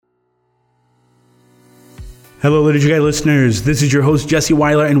Hello, Liturgy Guy listeners. This is your host, Jesse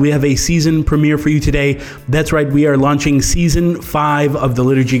Weiler, and we have a season premiere for you today. That's right, we are launching Season 5 of the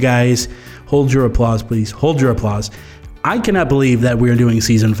Liturgy Guys. Hold your applause, please. Hold your applause. I cannot believe that we are doing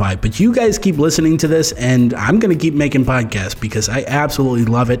Season 5, but you guys keep listening to this, and I'm going to keep making podcasts because I absolutely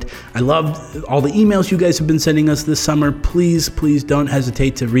love it. I love all the emails you guys have been sending us this summer. Please don't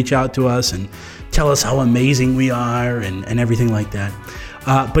hesitate to reach out to us and tell us how amazing we are and everything like that.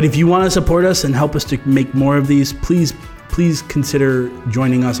 But if you want to support us and help us to make more of these, please consider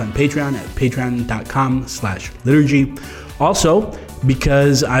joining us on Patreon at patreon.com/liturgy. Also,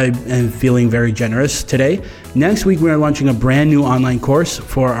 because I am feeling very generous today, next week we are launching a brand new online course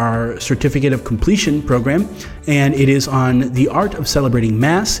for our Certificate of Completion program, and it is on the art of celebrating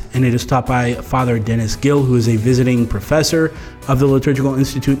Mass, and it is taught by Father Dennis Gill, who is a visiting professor of the Liturgical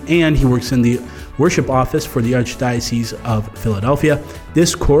Institute, and he works in the worship office for the Archdiocese of Philadelphia.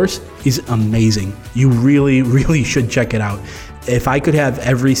 This course is amazing. You really should check it out. If I could have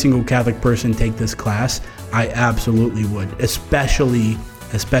every single Catholic person take this class, I absolutely would, especially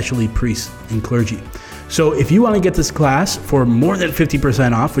priests and clergy. So if you want to get this class for more than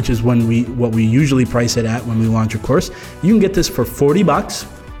 50% off, which is what we usually price it at when we launch a course, you can get this for $40,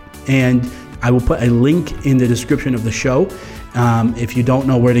 and I will put a link in the description of the show. If you don't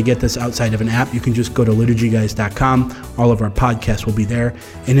know where to get this outside of an app, you can just go to liturgyguys.com. All of our podcasts will be there.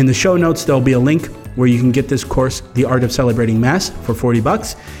 And in the show notes, there'll be a link where you can get this course, The Art of Celebrating Mass, for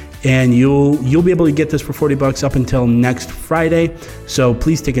 $40. And you'll be able to get this for $40 up until next Friday. So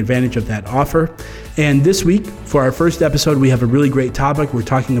please take advantage of that offer. And this week, for our first episode, we have a really great topic. We're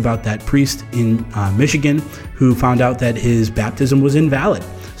talking about that priest in Michigan who found out that his baptism was invalid.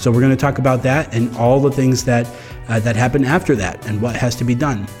 So we're going to talk about that and all the things that happen after that, and what has to be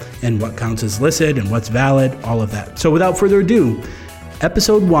done, and what counts as licit and what's valid, all of that. So without further ado,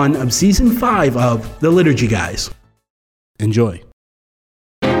 episode 1 of season 5 of The Liturgy Guys. Enjoy.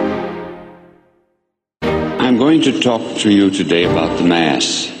 I'm going to talk to you today about the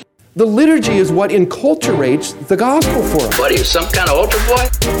Mass. The liturgy is what enculturates the gospel for us. What are you, some kind of altar boy?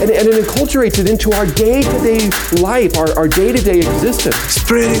 And it enculturates it into our day-to-day life, our day-to-day existence. It's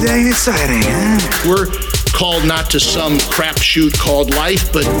pretty dang exciting, huh? We're called not to some crapshoot called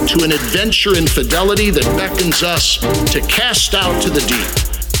life, but to an adventure in fidelity that beckons us to cast out to the deep.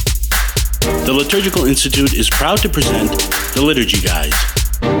 The Liturgical Institute is proud to present The Liturgy Guys.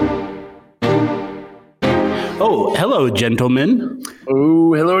 Oh, hello, gentlemen.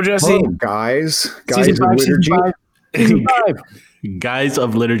 Oh, hello, Jesse. Hello, guys. Guys Season of 5, liturgy. Season 5. Guys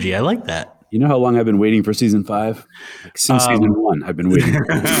of Liturgy. I like that. You know how long I've been waiting for season 5? Since season 1, I've been waiting.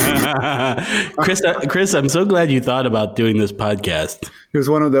 Chris, I'm so glad you thought about doing this podcast. It was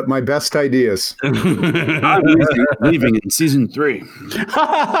one of my best ideas. I'm leaving in season 3.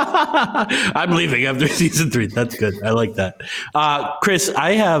 I'm leaving after season 3. That's good. I like that. Chris,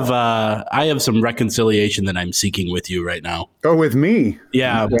 I have some reconciliation that I'm seeking with you right now. Oh, with me?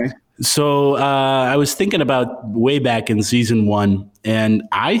 Yeah. Okay. So I was thinking about way back in season 1, and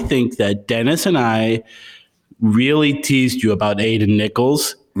I think that Dennis and I really teased you about Aidan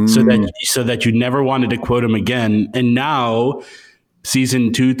Nichols so that you never wanted to quote him again. And now,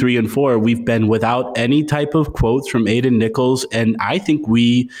 season 2, 3, and 4, we've been without any type of quotes from Aidan Nichols, and I think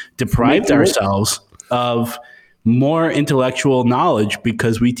we deprived ourselves of more intellectual knowledge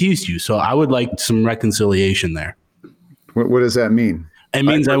because we teased you. So I would like some reconciliation there. What does that mean? It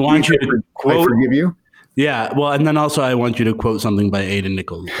means I want you to quote. I forgive you? Yeah, well, and then also I want you to quote something by Aidan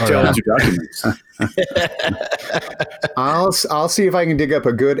Nichols. I'll see if I can dig up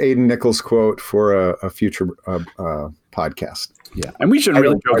a good Aidan Nichols quote for a future podcast. Yeah, and we shouldn't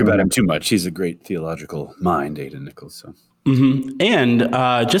really joke about him too much. He's a great theological mind, Aidan Nichols. So. Mm-hmm. And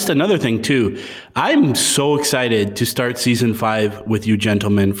just another thing, too. I'm so excited to start season 5 with you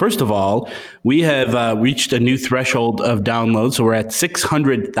gentlemen. First of all, we have reached a new threshold of downloads. So we're at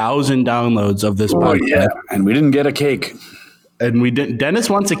 600,000 downloads of this podcast. Yeah. And we didn't get a cake. And we didn't.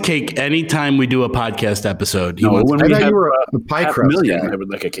 Dennis wants a cake anytime we do a podcast episode. I thought you were a pie crust guy. I would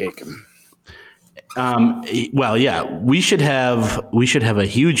like a cake. Well, yeah, we should have a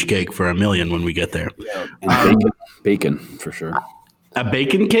huge cake for 1 million when we get there. Yeah, and bacon for sure. A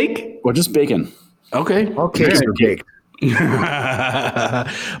bacon cake? Well, just bacon. Okay. Okay, cake.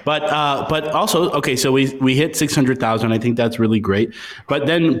 But also, okay, so we hit 600,000. I think that's really great. But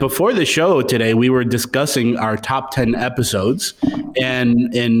then before the show today, we were discussing our top 10 episodes,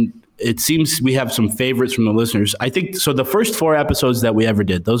 and it seems we have some favorites from the listeners. I think so. The first 4 episodes that we ever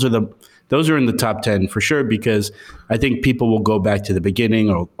did, those are in the top 10 for sure, because I think people will go back to the beginning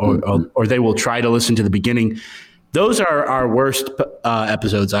or they will try to listen to the beginning. Those are our worst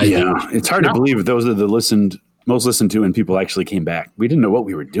episodes. I think it's hard to believe those are the listened most listened to when people actually came back. We didn't know what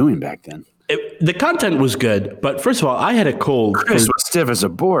we were doing back then. The content was good, but first of all, I had a cold. Chris was stiff as a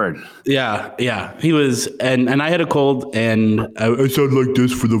board. Yeah, he was, and I had a cold, and I sound like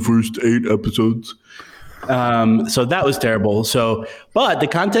this for the first 8 episodes. So that was terrible. But the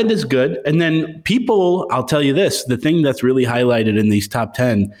content is good, and then people, I'll tell you this: the thing that's really highlighted in these top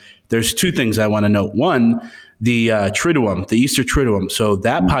 10. There's 2 things I want to note. One, the Triduum, the Easter Triduum. So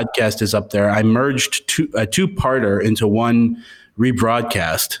that podcast is up there. I merged a 2-parter into one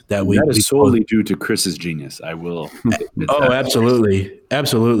rebroadcast that is solely due to Chris's genius. I will. Oh,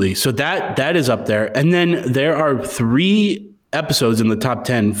 absolutely. So that is up there, and then there are 3 episodes in the top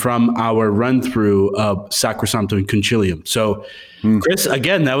 10 from our run through of Sacrosanctum and Concilium. So, Chris,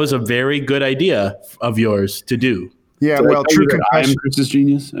 again, that was a very good idea of yours to do. Yeah, so well, true confession. I'm Chris's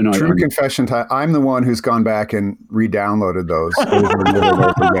genius. True confession time. I'm the one who's gone back and re-downloaded those.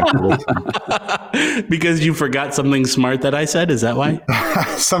 Because you forgot something smart that I said? Is that why?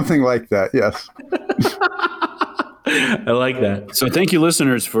 Something like that, yes. I like that. So thank you,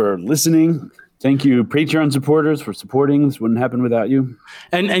 listeners, for listening. Thank you, Patreon supporters, for supporting. This wouldn't happen without you.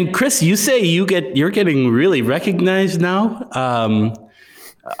 And Chris, you say you're getting really recognized now.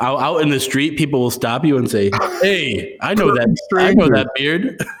 Out in the street, people will stop you and say, "Hey, I know that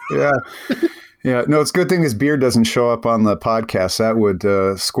beard." Yeah. No, it's a good thing this beard doesn't show up on the podcast. That would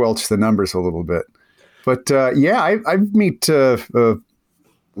squelch the numbers a little bit. But I meet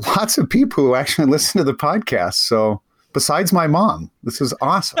lots of people who actually listen to the podcast. So besides my mom, this is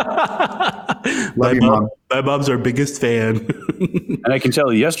awesome. Love you, Mom. My mom's our biggest fan. And I can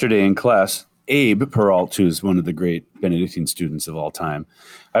tell you, yesterday in class, Abe Peralt, who's one of the great Benedictine students of all time.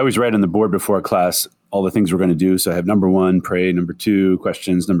 I always write on the board before class all the things we're going to do. So I have number 1, pray, number 2,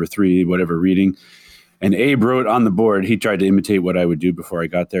 questions, number 3, whatever, reading. And Abe wrote on the board, he tried to imitate what I would do before I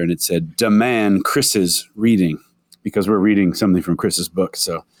got there, and it said, demand Chris's reading, because we're reading something from Chris's book.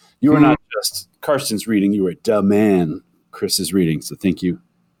 So you were not just Karsten's reading, you were demand Chris's reading. So thank you,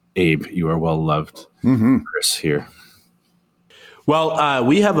 Abe. You are well loved. Chris here. Well,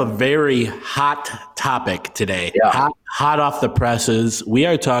 we have a very hot topic today, hot off the presses. We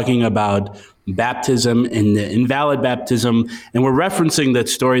are talking about baptism and the invalid baptism, and we're referencing that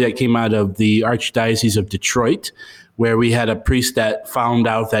story that came out of the Archdiocese of Detroit, where we had a priest that found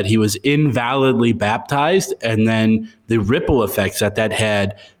out that he was invalidly baptized, and then the ripple effects that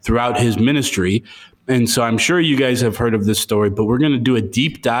had throughout his ministry. And so I'm sure you guys have heard of this story, but we're going to do a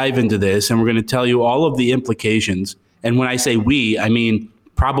deep dive into this, and we're going to tell you all of the implications. And when I say we, I mean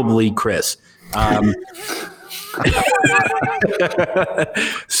probably Chris.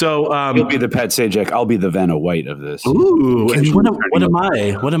 So you'll be the Pat Sajak. I'll be the Vanna White of this. Ooh, and what am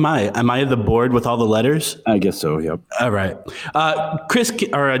I? What am I? Am I the board with all the letters? I guess so. Yep. All right, Chris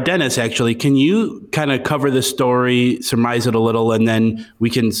or Dennis. Actually, can you kind of cover the story, surmise it a little, and then we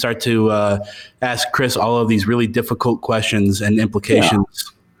can start to ask Chris all of these really difficult questions and implications.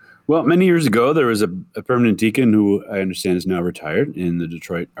 Yeah. Well, many years ago, there was a permanent deacon who I understand is now retired in the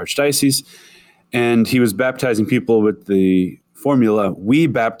Detroit Archdiocese, and he was baptizing people with the formula, we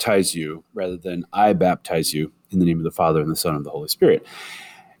baptize you, rather than I baptize you in the name of the Father and the Son and the Holy Spirit.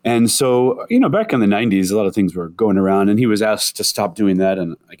 And so, back in the 90s, a lot of things were going around, and he was asked to stop doing that,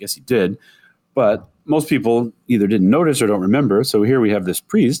 and I guess he did. But most people either didn't notice or don't remember. So here we have this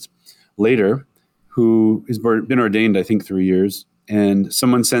priest later who has been ordained, I think, 3 years, and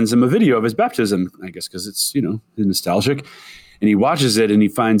someone sends him a video of his baptism, I guess because it's, nostalgic. And he watches it and he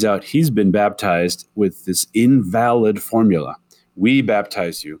finds out he's been baptized with this invalid formula. We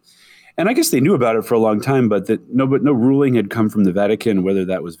baptize you. And I guess they knew about it for a long time, but no ruling had come from the Vatican whether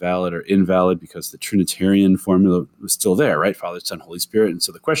that was valid or invalid, because the Trinitarian formula was still there, right? Father, Son, Holy Spirit. And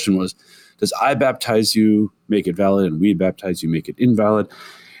so the question was, does I baptize you make it valid, and we baptize you make it invalid?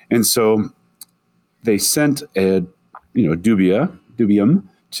 And so they sent a dubium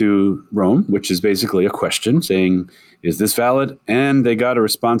to Rome, which is basically a question saying, is this valid? And they got a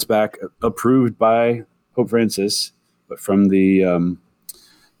response back approved by Pope Francis, but from the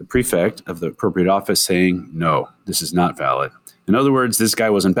prefect of the appropriate office saying, no, this is not valid. In other words, this guy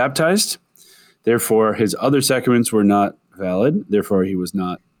wasn't baptized. Therefore, his other sacraments were not valid. Therefore, he was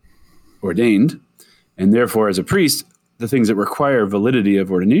not ordained. And therefore, as a priest, the things that require validity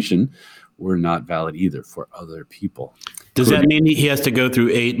of ordination were not valid either for other people. Does that mean he has to go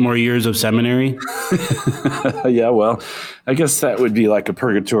through 8 more years of seminary? Yeah, well, I guess that would be like a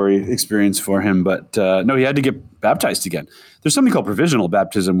purgatory experience for him. But no, he had to get baptized again. There's something called provisional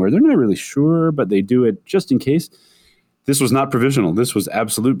baptism where they're not really sure, but they do it just in case. this was not provisional. This was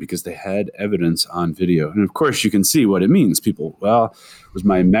absolute because they had evidence on video. And of course, you can see what it means. People, well, was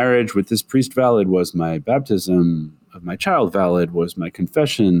my marriage with this priest valid? Was my baptism of my child valid? Was my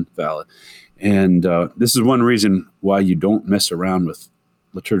confession valid? And this is one reason why you don't mess around with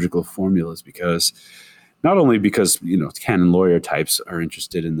liturgical formulas, because not only because, canon lawyer types are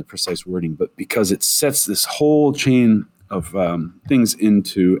interested in the precise wording, but because it sets this whole chain of things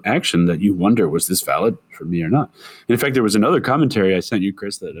into action that you wonder, was this valid for me or not? And in fact, there was another commentary I sent you,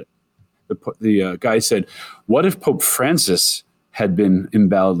 Chris, that the guy said, what if Pope Francis had been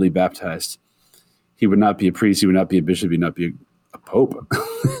invalidly baptized? He would not be a priest, he would not be a bishop, he would not be a pope.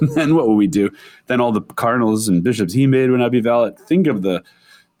 Then what would we do? Then all the cardinals and bishops he made would not be valid. Think of the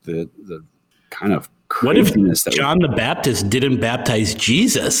kind of craziness. What if John the Baptist didn't baptize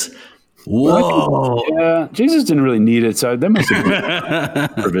Jesus? Whoa. Yeah, Jesus didn't really need it, so that must have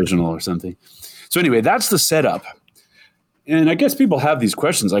been provisional or something. So anyway, that's the setup. And I guess people have these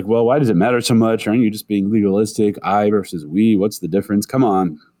questions like, well, why does it matter so much? Aren't you just being legalistic? I versus we, what's the difference? Come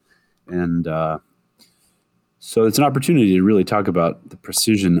on. And so it's an opportunity to really talk about the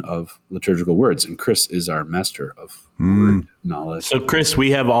precision of liturgical words. And Chris is our master of word knowledge. So Chris, we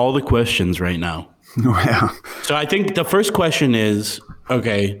have all the questions right now. Wow. So I think the first question is,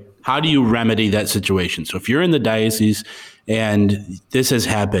 okay, how do you remedy that situation? So if you're in the diocese and this has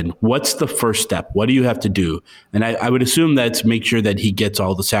happened, what's the first step? What do you have to do? And I would assume that's make sure that he gets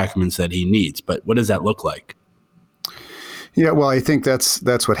all the sacraments that he needs. But what does that look like? Yeah, well, I think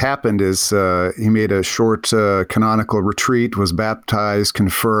that's what happened is he made a short canonical retreat, was baptized,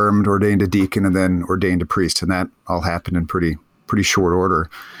 confirmed, ordained a deacon, and then ordained a priest. And that all happened in pretty short order.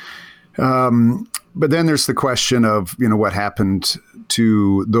 But then there's the question of, what happened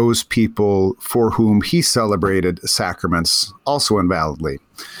to those people for whom he celebrated sacraments also invalidly.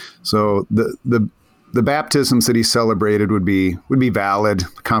 So the baptisms that he celebrated would be valid.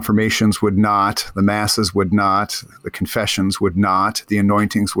 The confirmations would not. The masses would not. The confessions would not. The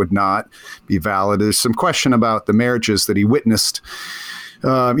anointings would not be valid. There's some question about the marriages that he witnessed,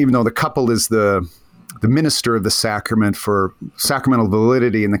 even though the couple is the minister of the sacrament. For sacramental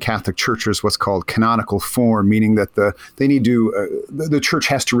validity in the Catholic Church is what's called canonical form, meaning that they need to the Church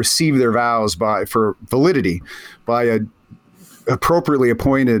has to receive their vows for validity by a appropriately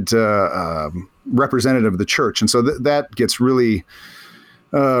appointed representative of the Church, and so that gets really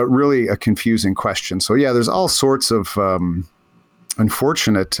a confusing question. So yeah, there's all sorts of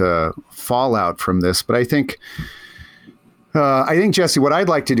unfortunate fallout from this, but I think Jesse, what I'd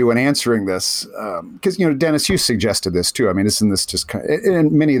like to do in answering this, because Dennis, you suggested this too. I mean, isn't this just kind of,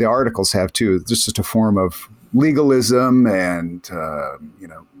 and many of the articles have too, just a form of legalism, and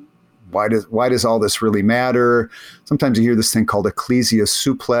why does all this really matter? Sometimes you hear this thing called ecclesia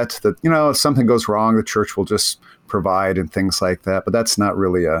supplet, that if something goes wrong, the Church will just provide and things like that. But that's not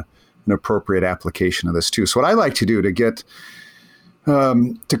really an appropriate application of this too. So what I like to do to get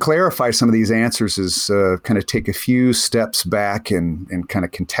to clarify some of these answers is kind of take a few steps back and kind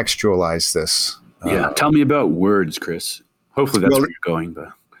of contextualize this. Tell me about words, Chris. Hopefully that's where you're going. But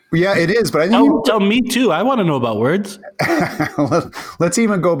yeah, it is. But I think tell me too. I want to know about words. Let's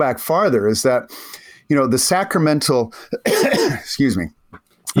even go back farther. Is that the sacramental? Excuse me.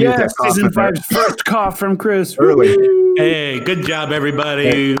 Yeah, season 5's first cough from Chris. Early. Hey, good job,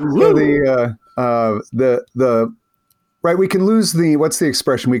 everybody. So right, we can lose what's the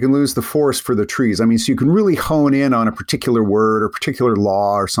expression? We can lose the forest for the trees. I mean, so you can really hone in on a particular word or particular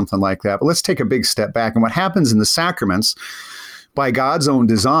law or something like that. But let's take a big step back. And what happens in the sacraments, by God's own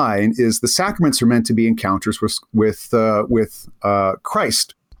design, is the sacraments are meant to be encounters with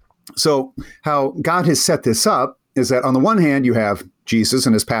Christ. So how God has set this up is that on the one hand, you have Jesus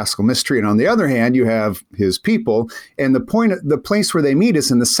and his paschal mystery, and on the other hand, you have his people. And the place where they meet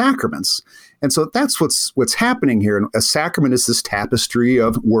is in the sacraments. And so that's what's happening here. And a sacrament is this tapestry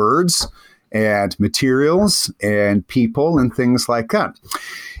of words and materials and people and things like that.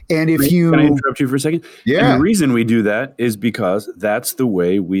 And Can I interrupt you for a second? Yeah. And the reason we do that is because that's the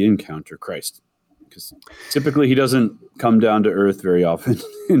way we encounter Christ. Because typically he doesn't come down to earth very often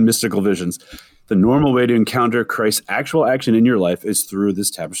in mystical visions. The normal way to encounter Christ's actual action in your life is through this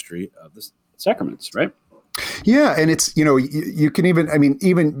tapestry of the sacraments, right? Yeah, and it's, you can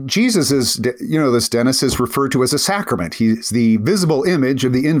even Jesus is, this Dennis is referred to as a sacrament. He's the visible image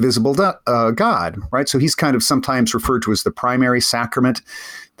of the invisible God, right? So he's kind of sometimes referred to as the primary sacrament,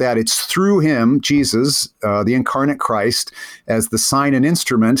 that it's through him, Jesus, the incarnate Christ, as the sign and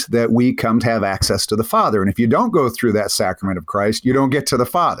instrument that we come to have access to the Father. And if you don't go through that sacrament of Christ, you don't get to the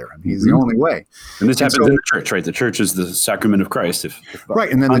Father. I mean, he's the only way. And this happens in the Church, right? The Church is the sacrament of Christ.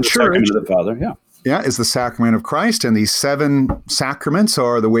 Right, and then the Church, of the Father, yeah. is the sacrament of Christ. And these 7 sacraments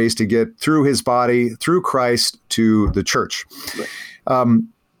are the ways to get through his body, through Christ, to the church. Right.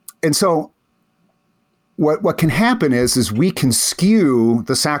 And so what can happen is we can skew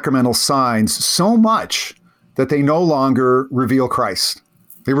the sacramental signs so much that they no longer reveal Christ.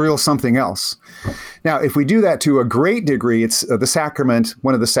 They reveal something else. Now, if we do that to a great degree, it's the sacrament,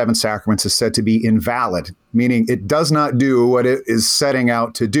 one of the 7 sacraments is said to be invalid, meaning it does not do what it is setting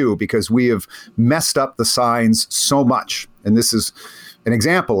out to do because we have messed up the signs so much. And this is an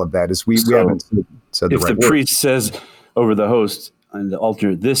example of that, is we haven't said the right word. If the priest says over the host on the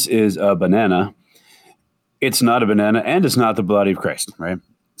altar, this is a banana, it's not a banana and it's not the body of Christ, right?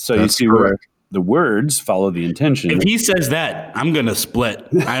 So That's you see correct. where the words follow the intention. If he says that, I'm going to split.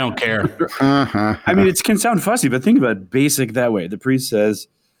 I don't care. I mean, it can sound fussy, but think about it basic that way. The priest says,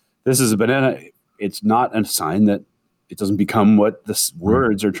 this is a banana. It's not a sign that it doesn't become what the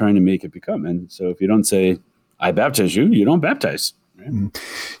words are trying to make it become. And so if you don't say, I baptize you, you don't baptize. Right?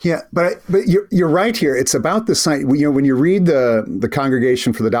 Yeah, but you're right here. It's about the sign. You know, when you read the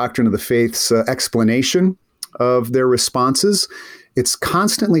Congregation for the Doctrine of the Faith's explanation of their responses, it's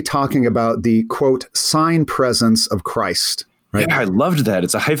constantly talking about the, quote, sign presence of Christ. Right? Yeah, I loved that.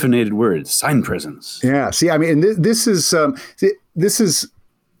 It's a hyphenated word, sign presence. Yeah. See, I mean, this is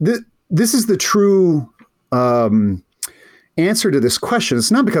the true answer to this question.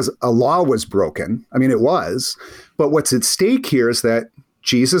 It's not because a law was broken. I mean, it was. But what's at stake here is that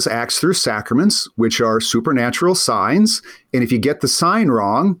Jesus acts through sacraments, which are supernatural signs. And if you get the sign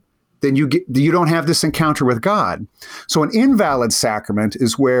wrong, then you don't have this encounter with God. So an invalid sacrament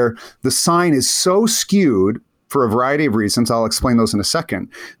is where the sign is so skewed for a variety of reasons. I'll explain those in a second.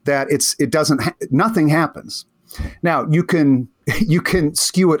 That nothing happens. Now you can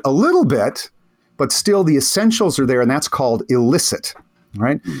skew it a little bit, but still the essentials are there, and that's called illicit,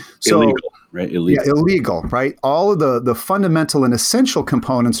 right? Illegal, right? Illegal. Yeah, illegal, right? All of the fundamental and essential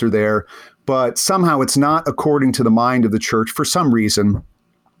components are there, but somehow it's not according to the mind of the church for some reason.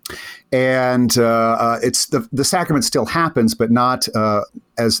 And it's the sacrament still happens, but not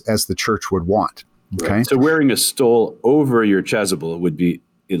as the church would want. Okay. Right. So wearing a stole over your chasuble would be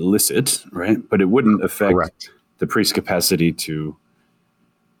illicit, right? But it wouldn't affect the priest's capacity to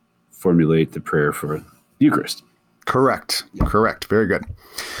formulate the prayer for the Eucharist. Correct. Very good.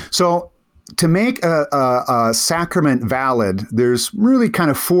 So to make a sacrament valid, there's really kind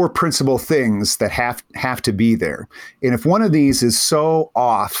of 4 principal things that have to be there. And if one of these is so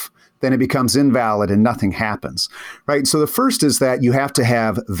off, then it becomes invalid and nothing happens, right? So the first is that you have to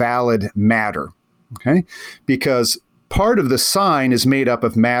have valid matter, okay? Because part of the sign is made up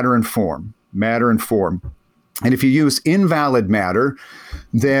of matter and form. And if you use invalid matter,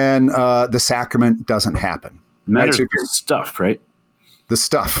 then the sacrament doesn't happen. Matter is stuff, right? The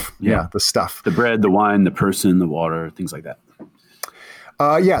stuff. Yeah, the stuff. The bread, the wine, the person, the water, things like that.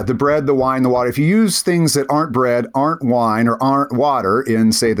 The bread, the wine, the water. If you use things that aren't bread, aren't wine, or aren't water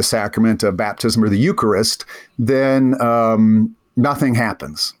in, say, the sacrament of baptism or the Eucharist, then nothing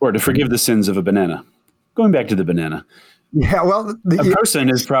happens. Or to forgive the sins of a banana. Going back to the banana. Yeah, well... a person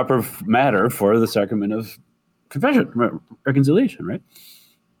is proper matter for the sacrament of confession, reconciliation, right?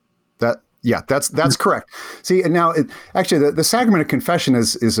 That's correct. See, and now actually the sacrament of confession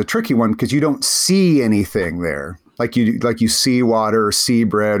is a tricky one because you don't see anything there, like you see water or see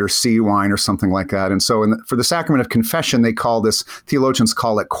bread or see wine or something like that. And so for the sacrament of confession, theologians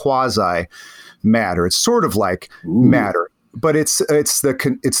call it quasi matter. It's sort of like matter, but it's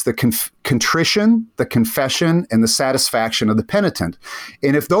the contrition, the confession, and the satisfaction of the penitent.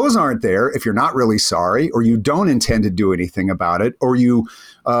 And if those aren't there, if you're not really sorry, or you don't intend to do anything about it, or you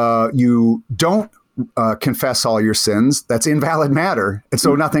don't confess all your sins, that's invalid matter, and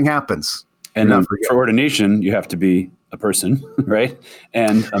so nothing happens. And for ordination, you have to be a person, right,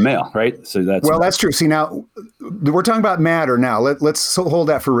 and a male, right? So that's true. See, now we're talking about matter. Now let's hold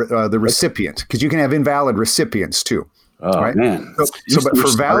that for the recipient, because you can have invalid recipients too. Oh, right? Man. But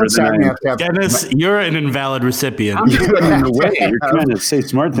for valid sacrament, you have to have... Dennis, you're an invalid recipient. I'm just getting in the way. You're trying to say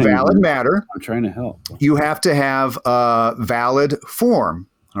smart things. Valid matter. I'm trying to help. You have to have a valid form,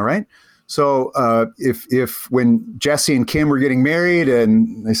 all right? So if when Jesse and Kim were getting married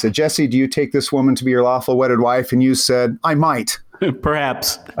and they said, Jesse, do you take this woman to be your lawful wedded wife? And you said, I might.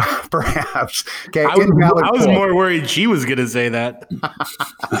 Perhaps. Okay. I was more worried she was going to say that.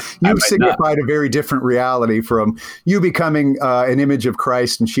 You signified a very different reality from you becoming an image of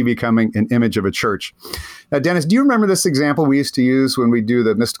Christ and she becoming an image of a church. Now, Dennis, do you remember this example we used to use when we do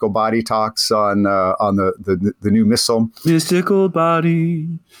the mystical body talks on the new missal? Mystical body,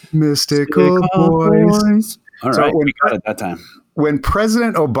 mystical boys. All right, we got it that time. When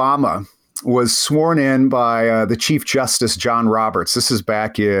President Obama was sworn in by the Chief Justice John Roberts. This is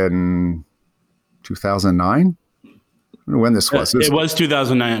back in 2009. When this was. It was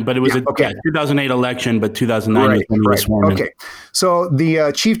 2009, but it was a 2008 election, but 2009 was when he was sworn in. Okay. So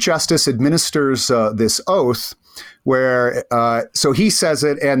the Chief Justice administers this oath where, so he says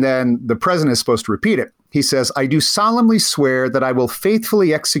it, and then the president is supposed to repeat it. He says, "I do solemnly swear that I will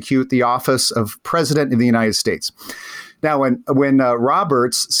faithfully execute the office of President of the United States." Now, when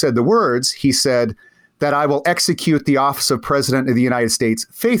Roberts said the words, he said that I will execute the office of President of the United States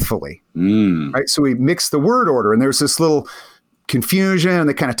faithfully. Right? So we mixed the word order, and there's this little confusion, and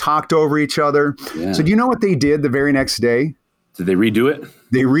they kind of talked over each other. Yeah. So do you know what they did the very next day? Did they redo it?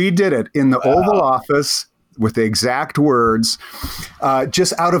 They redid it in the Oval Office with the exact words,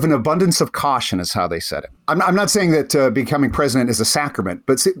 just out of an abundance of caution is how they said it. I'm not saying that becoming president is a sacrament,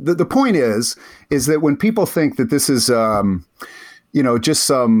 but see, the point is that when people think that this is, just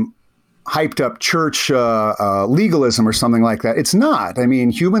some hyped up church legalism or something like that, it's not. I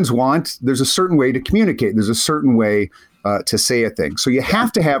mean, humans there's a certain way to communicate. There's a certain way to say a thing. So you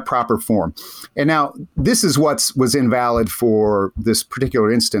have to have proper form. And now this is what was invalid for this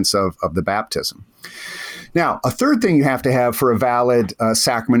particular instance of the baptism. Now, a third thing you have to have for a valid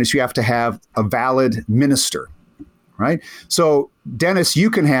sacrament is you have to have a valid minister, right? So, Dennis, you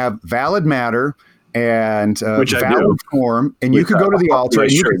can have valid matter and valid form, and you could go to the altar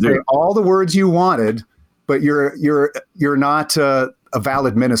and you could say all the words you wanted, but you're not a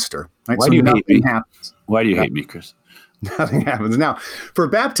valid minister. Right? Why do you hate me? Why do you hate me, Chris? Nothing happens. Now, for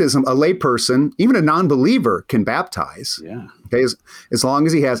baptism, a layperson, even a non-believer, can baptize. Yeah. Okay, as long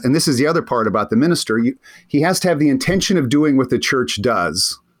as he has, and this is the other part about the minister, he has to have the intention of doing what the church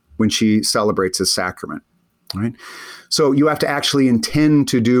does when she celebrates his sacrament. Right. So you have to actually intend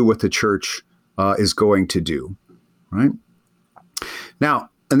to do what the church is going to do. Right.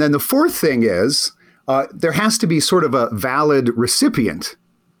 Now, and then the fourth thing is there has to be sort of a valid recipient.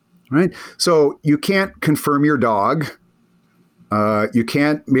 Right. So you can't confirm your dog. You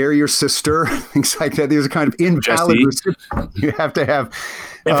can't marry your sister, things like that. These are kind of invalid recipients. You have to have.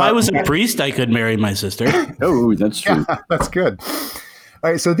 If I was a priest, I could marry my sister. Oh, that's true. Yeah, that's good.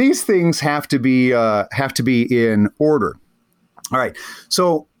 All right, so these things have to be in order. All right.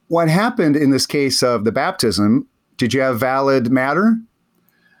 So what happened in this case of the baptism? Did you have valid matter?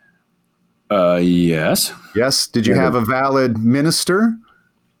 Yes. Yes. Did you have a valid minister?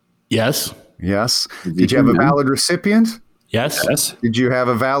 Yes. Yes. Did you have a valid recipient? Yes. Yes. Did you have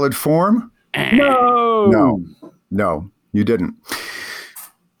a valid form? No. No, you didn't.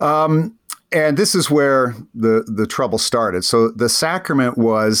 And this is where the trouble started. So the sacrament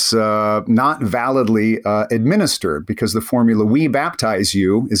was not validly administered because the formula "we baptize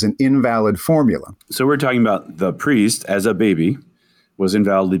you" is an invalid formula. So we're talking about the priest as a baby was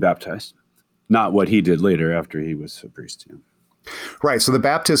invalidly baptized, not what he did later after he was a priest. Yeah. Right. So the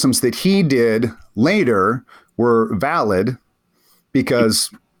baptisms that he did later were valid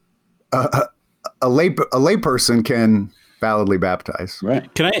because a layperson can validly baptize.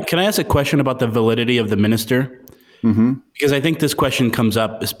 Right. Can I ask a question about the validity of the minister? Mm-hmm. Because I think this question comes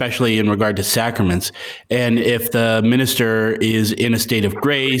up, especially in regard to sacraments. And if the minister is in a state of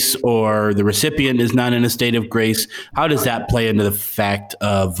grace or the recipient is not in a state of grace, how does that play into the fact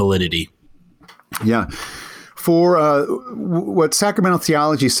of validity? Yeah. For what sacramental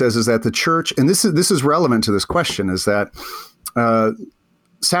theology says is that the church, and this is relevant to this question, is that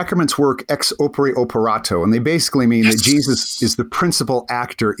sacraments work ex opere operato, and they basically mean that Jesus is the principal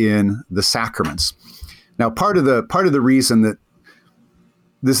actor in the sacraments. Now, part of the reason that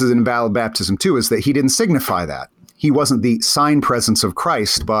this is an invalid baptism too is that he didn't signify that. He wasn't the sign presence of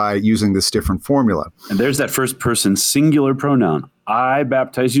Christ by using this different formula. And there's that first person singular pronoun. I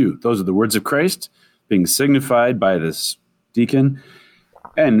baptize you. Those are the words of Christ being signified by this deacon.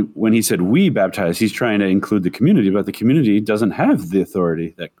 And when he said we baptize, he's trying to include the community, but the community doesn't have the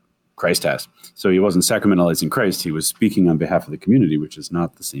authority that Christ has. So he wasn't sacramentalizing Christ. He was speaking on behalf of the community, which is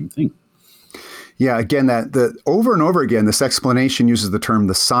not the same thing. Yeah, again, that over and over again, this explanation uses the term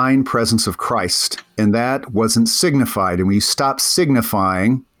the sign presence of Christ, and that wasn't signified. And when you stop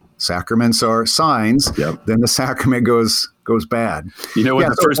signifying, sacraments are signs, then the sacrament goes bad. You know what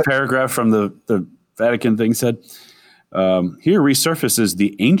the first paragraph from the Vatican thing said? Here resurfaces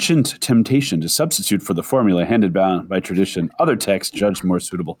the ancient temptation to substitute for the formula handed down by tradition other texts judged more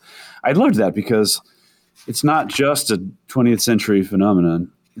suitable. I loved that because it's not just a 20th century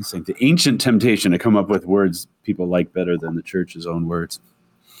phenomenon. It's like the ancient temptation to come up with words people like better than the church's own words.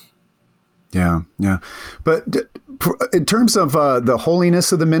 Yeah, yeah. But in terms of the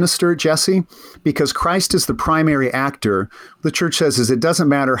holiness of the minister, Jesse, because Christ is the primary actor, the church says is it doesn't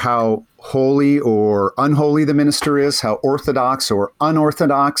matter how holy or unholy the minister is, how orthodox or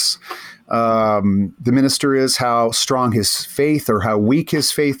unorthodox the minister is, how strong his faith or how weak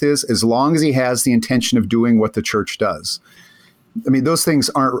his faith is, as long as he has the intention of doing what the church does. I mean, those things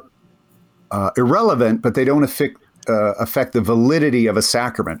aren't irrelevant, but they don't affect the validity of a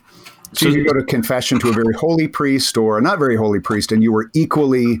sacrament. So you could go to confession to a very holy priest or a not very holy priest, and you were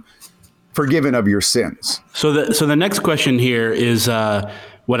equally forgiven of your sins. So the next question here is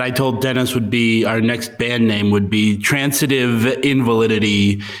what I told Dennis would be our next band name would be Transitive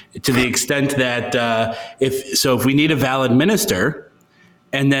Invalidity, to the extent that if we need a valid minister,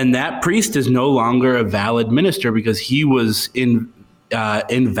 and then that priest is no longer a valid minister because he was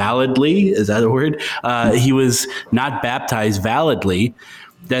invalidly, is that a word? He was not baptized validly.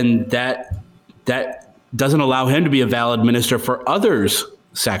 Then that doesn't allow him to be a valid minister for others'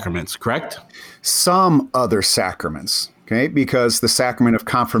 sacraments, correct? Some other sacraments, okay? Because the sacrament of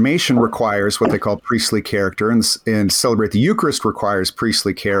confirmation requires what they call priestly character, and celebrate the Eucharist requires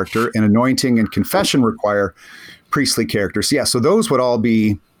priestly character, and anointing and confession require priestly character. So those would all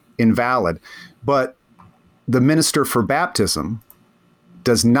be invalid. But the minister for baptism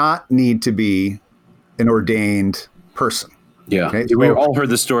does not need to be an ordained person. Yeah. Okay? We've all heard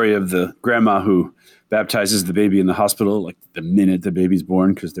the story of the grandma who baptizes the baby in the hospital, like the minute the baby's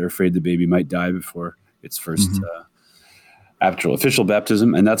born, because they're afraid the baby might die before its first actual official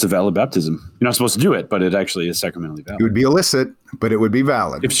baptism. And that's a valid baptism. You're not supposed to do it, but it actually is sacramentally valid. It would be illicit, but it would be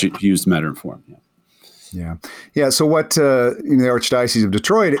valid. If she used matter and form. Yeah. So what the Archdiocese of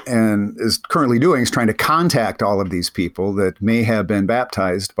Detroit is currently doing is trying to contact all of these people that may have been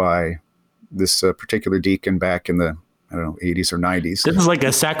baptized by this particular deacon back in the 80s or 90s. This is like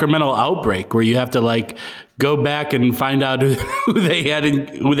a sacramental outbreak where you have to go back and find out who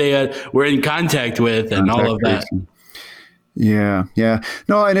they were in contact with and all of that. Yeah.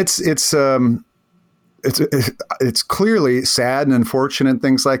 No, and it's clearly sad and unfortunate and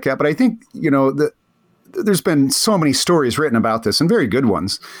things like that. But I think there's been so many stories written about this and very good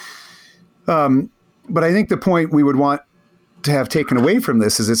ones. But I think the point we would want to have taken away from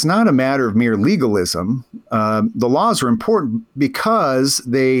this is it's not a matter of mere legalism. The laws are important because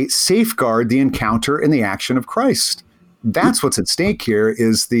they safeguard the encounter and the action of Christ. That's what's at stake here,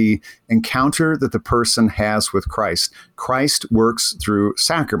 is the encounter that the person has with Christ. Christ works through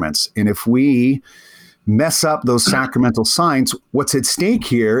sacraments. And if we mess up those sacramental signs, what's at stake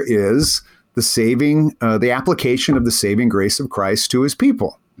here is the application of the saving grace of Christ to his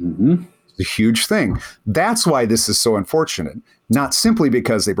people. Mm-hmm. A huge thing. That's why this is so unfortunate, not simply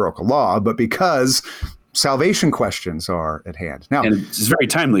because they broke a law, but because salvation questions are at hand. Now, and it's very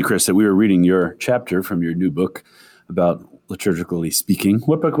timely, Chris, that we were reading your chapter from your new book about liturgically speaking.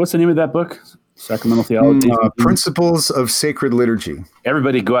 What book? What's the name of that book? Sacramental Theology? Principles of Sacred Liturgy.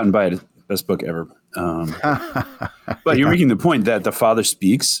 Everybody go out and buy it. Best book ever. But you're making the point that the Father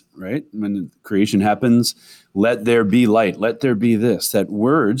speaks, right? When creation happens, let there be light, let there be this, that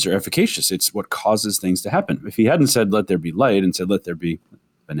words are efficacious. It's what causes things to happen. If he hadn't said, let there be light, and said, let there be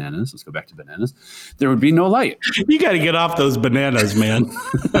bananas, let's go back to bananas, there would be no light. You got to get off those bananas, man.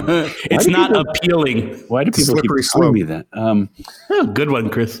 It's not appealing. Why do people keep telling me that? Good one,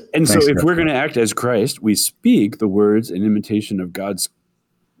 Chris. And thanks, so if we're going to act as Christ, we speak the words in imitation of God's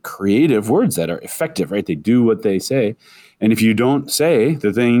creative words that are effective, right? They do what they say. And if you don't say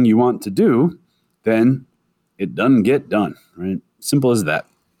the thing you want to do, then it doesn't get done, right? Simple as that.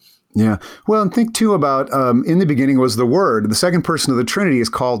 Yeah. Well, and think too about in the beginning was the Word. The second person of the Trinity is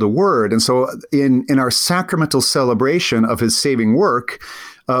called a Word. And so in our sacramental celebration of his saving work,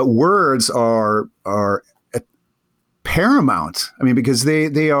 words are paramount. I mean, because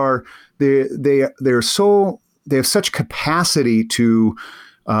they have such capacity to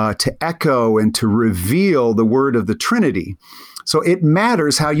echo and to reveal the word of the Trinity. So it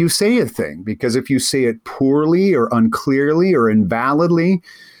matters how you say a thing, because if you say it poorly or unclearly or invalidly,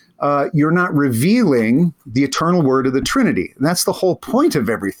 you're not revealing the eternal word of the Trinity. And that's the whole point of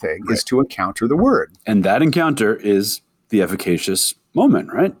everything, right, is to encounter the word. And that encounter is the efficacious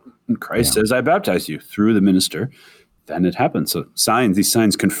moment, right? And Christ says, I baptize you through the minister. Then it happens. So these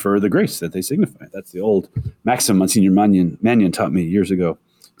signs confer the grace that they signify. That's the old maxim Monsignor Mannion taught me years ago.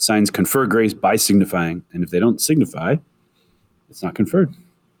 Signs confer grace by signifying. And if they don't signify, it's not conferred.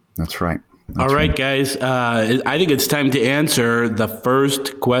 That's right. All right, guys. I think it's time to answer the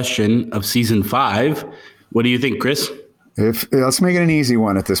first question of season 5. What do you think, Chris? Let's make it an easy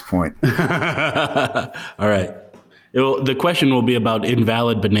one at this point. All right. The question will be about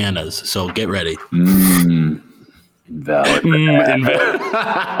invalid bananas, so get ready. Invalid.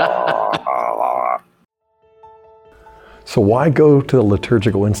 So why go to the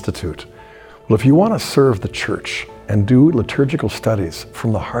Liturgical Institute? Well, if you want to serve the church and do liturgical studies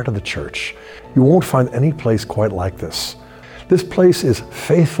from the heart of the church, you won't find any place quite like this. This place is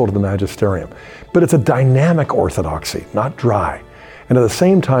faithful to the magisterium, but it's a dynamic orthodoxy, not dry. And at the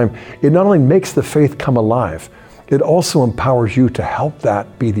same time, it not only makes the faith come alive, it also empowers you to help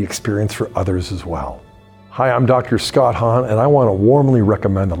that be the experience for others as well. Hi, I'm Dr. Scott Hahn, and I want to warmly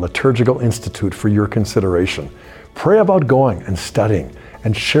recommend the Liturgical Institute for your consideration. Pray about going and studying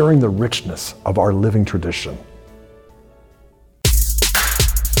and sharing the richness of our living tradition.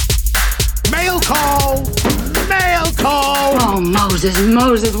 Mail call! Mail call! Oh,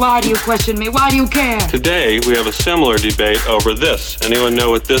 Moses, why do you question me? Why do you care? Today, we have a similar debate over this. Anyone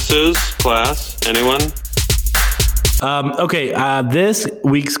know what this is, class? Anyone? This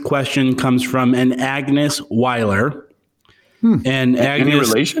week's question comes from an Agnes Weiler. And Agnes, Any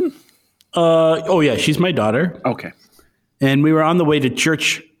relation? Yeah, she's my daughter. Okay. And we were on the way to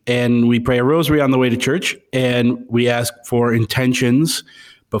church, and we pray a rosary on the way to church, and we ask for intentions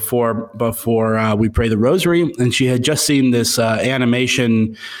before we pray the rosary. And she had just seen this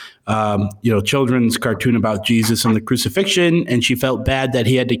animation, children's cartoon about Jesus and the crucifixion, and she felt bad that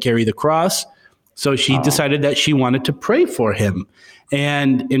he had to carry the cross. So she decided that she wanted to pray for him.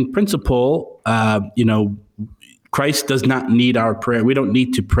 And in principle, Christ does not need our prayer. We don't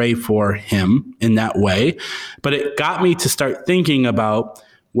need to pray for him in that way. But it got me to start thinking about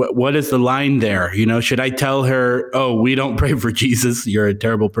what is the line there? Should I tell her, "Oh, we don't pray for Jesus. You're a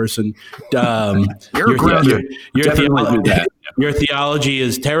terrible person. Your theology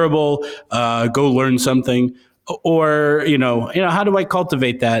is terrible. Go learn something." Or, how do I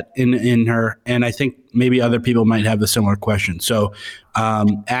cultivate that in her? And I think maybe other people might have a similar question. So,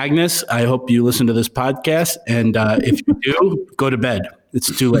 Agnes, I hope you listen to this podcast. And if you do, go to bed.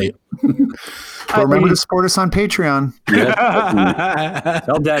 It's too late. Remember to support us on Patreon.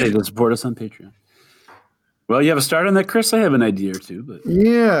 Tell Daddy to support us on Patreon. Well, you have a start on that, Chris? I have an idea or two. But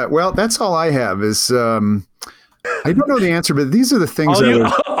Yeah, well, that's all I have is... I don't know the answer, but these are the things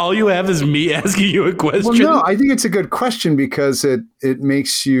all you have is me asking you a question. Well, no, I think it's a good question because it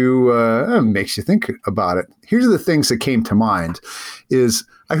makes you think about it. Here's the things that came to mind is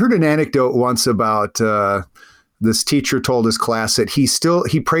I heard an anecdote once about this teacher told his class that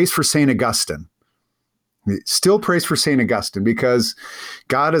he prays for St. Augustine. He still prays for St. Augustine because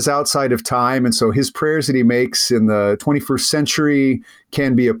God is outside of time. And so his prayers that he makes in the 21st century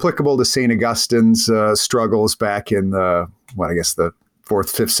can be applicable to St. Augustine's struggles back in the 4th,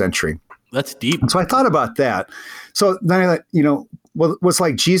 5th century. That's deep. And so I thought about that. So then I thought, was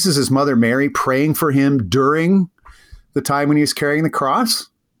like Jesus' mother Mary praying for him during the time when he was carrying the cross?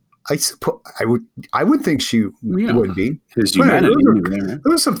 I suppose I would think she would be. His humanity. There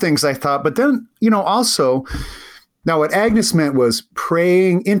were some things I thought, but then, also, now what Agnes meant was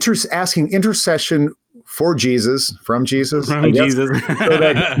praying, asking intercession for Jesus, from Jesus, so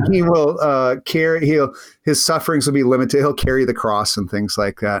that he will his sufferings will be limited. He'll carry the cross and things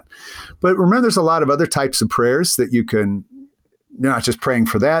like that. But remember, there's a lot of other types of prayers that you can, not just praying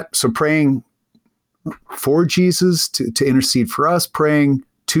for that. So praying for Jesus to intercede for us, praying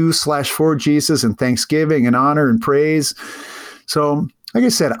to/for Jesus and thanksgiving and honor and praise. So, like I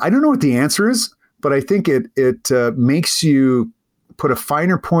said, I don't know what the answer is, but I think it makes you put a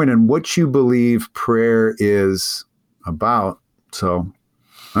finer point on what you believe prayer is about. So,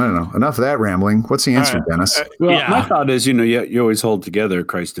 I don't know. Enough of that rambling. What's the answer, Dennis? My thought is, you always hold together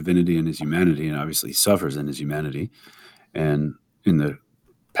Christ's divinity and his humanity, and obviously he suffers in his humanity. And in the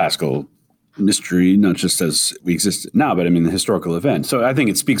Paschal mystery, not just as we exist now, but the historical event. So I think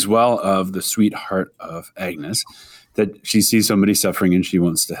it speaks well of the sweet heart of Agnes that she sees somebody suffering and she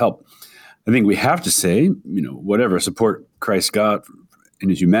wants to help. I think we have to say, whatever support Christ got in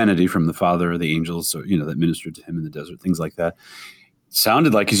his humanity from the Father or the angels, or, that ministered to him in the desert, things like that,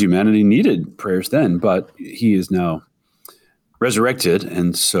 sounded like his humanity needed prayers then, but he is now resurrected.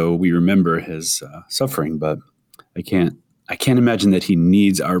 And so we remember his suffering, but I can't imagine that he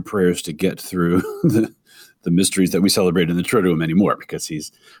needs our prayers to get through the mysteries that we celebrate in the Triduum anymore, because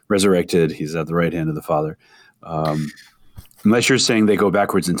he's resurrected. He's at the right hand of the Father. Unless you're saying they go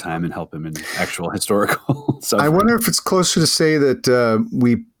backwards in time and help him in actual historical suffering. I wonder if it's closer to say that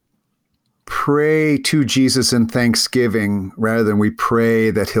we pray to Jesus in thanksgiving rather than we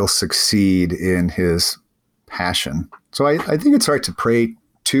pray that he'll succeed in his passion. So I think it's right to pray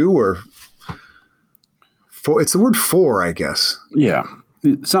to or for. It's the word for, I guess. Yeah.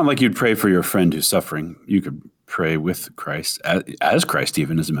 It's not like you'd pray for your friend who's suffering. You could pray with Christ, as Christ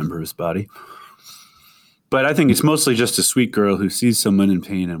even as a member of his body. But I think it's mostly just a sweet girl who sees someone in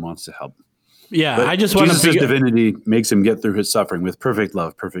pain and wants to help. Yeah, But I just want to Jesus' divinity makes him get through his suffering with perfect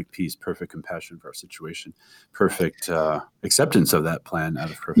love, perfect peace, perfect compassion for our situation, perfect acceptance of that plan out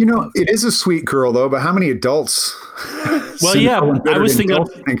of perfect love. It is a sweet girl, though, but how many adults? Well, yeah, I was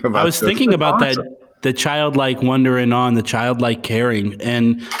thinking about that, the childlike wonder and awe, and the childlike caring,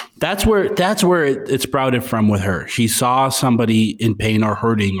 and that's where it sprouted from with her. She saw somebody in pain or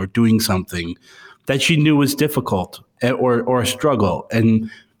hurting or doing something that she knew was difficult or a struggle, and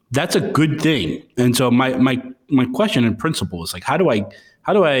that's a good thing. And so my question in principle is like, how do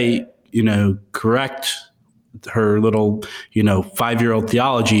I correct her little 5-year-old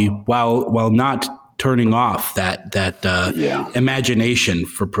theology while not turning off that imagination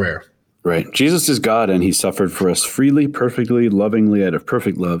for prayer. Right. Jesus is God, and he suffered for us freely, perfectly, lovingly, out of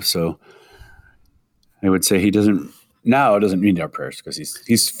perfect love. So I would say it doesn't need our prayers because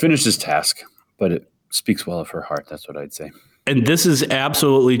he's finished his task, but it speaks well of her heart. That's what I'd say. And this is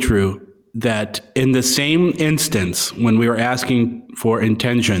absolutely true, that in the same instance, when we were asking for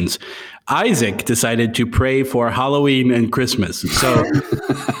intentions, Isaac decided to pray for Halloween and Christmas. So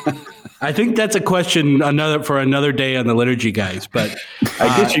I think that's a question for another day on the liturgy, guys. But I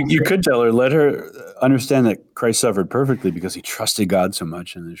guess you could tell her, let her understand that Christ suffered perfectly because he trusted God so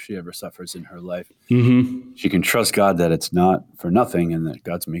much. And if she ever suffers in her life, she can trust God that it's not for nothing and that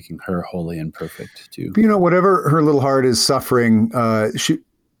God's making her holy and perfect too. Whatever her little heart is suffering, she,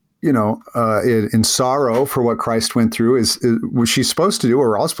 in sorrow for what Christ went through is what she's supposed to do, or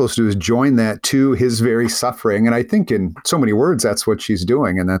we're all supposed to do, is join that to his very suffering. And I think in so many words, that's what she's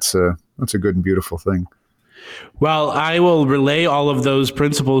doing. And that's a good and beautiful thing. Well, I will relay all of those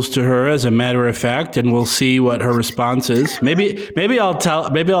principles to her as a matter of fact, and we'll see what her response is. Maybe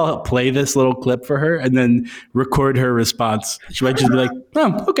I'll play this little clip for her and then record her response. She might just be like,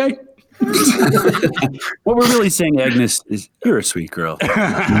 "Oh, okay." What we're really saying, Agnes, is you're a sweet girl.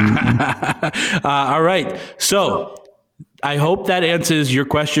 All right. So I hope that answers your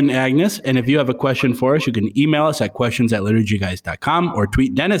question, Agnes. And if you have a question for us, you can email us at questions@liturgyguys.com or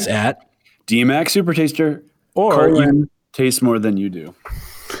tweet Dennis at DMAC Supertaster, or you taste more than you do.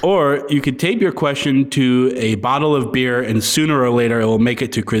 Or you could tape your question to a bottle of beer, and sooner or later it will make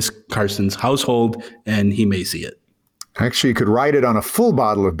it to Chris Carson's household, and he may see it. Actually, you could write it on a full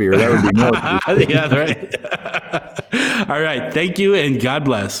bottle of beer. That would be more. Yeah, right. All right. Thank you, and God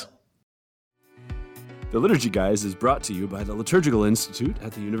bless. The Liturgy Guys is brought to you by the Liturgical Institute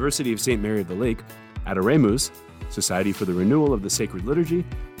at the University of St. Mary of the Lake, Adoremus, Society for the Renewal of the Sacred Liturgy,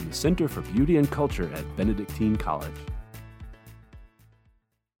 and the Center for Beauty and Culture at Benedictine College.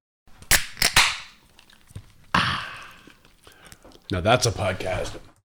 Now that's a podcast.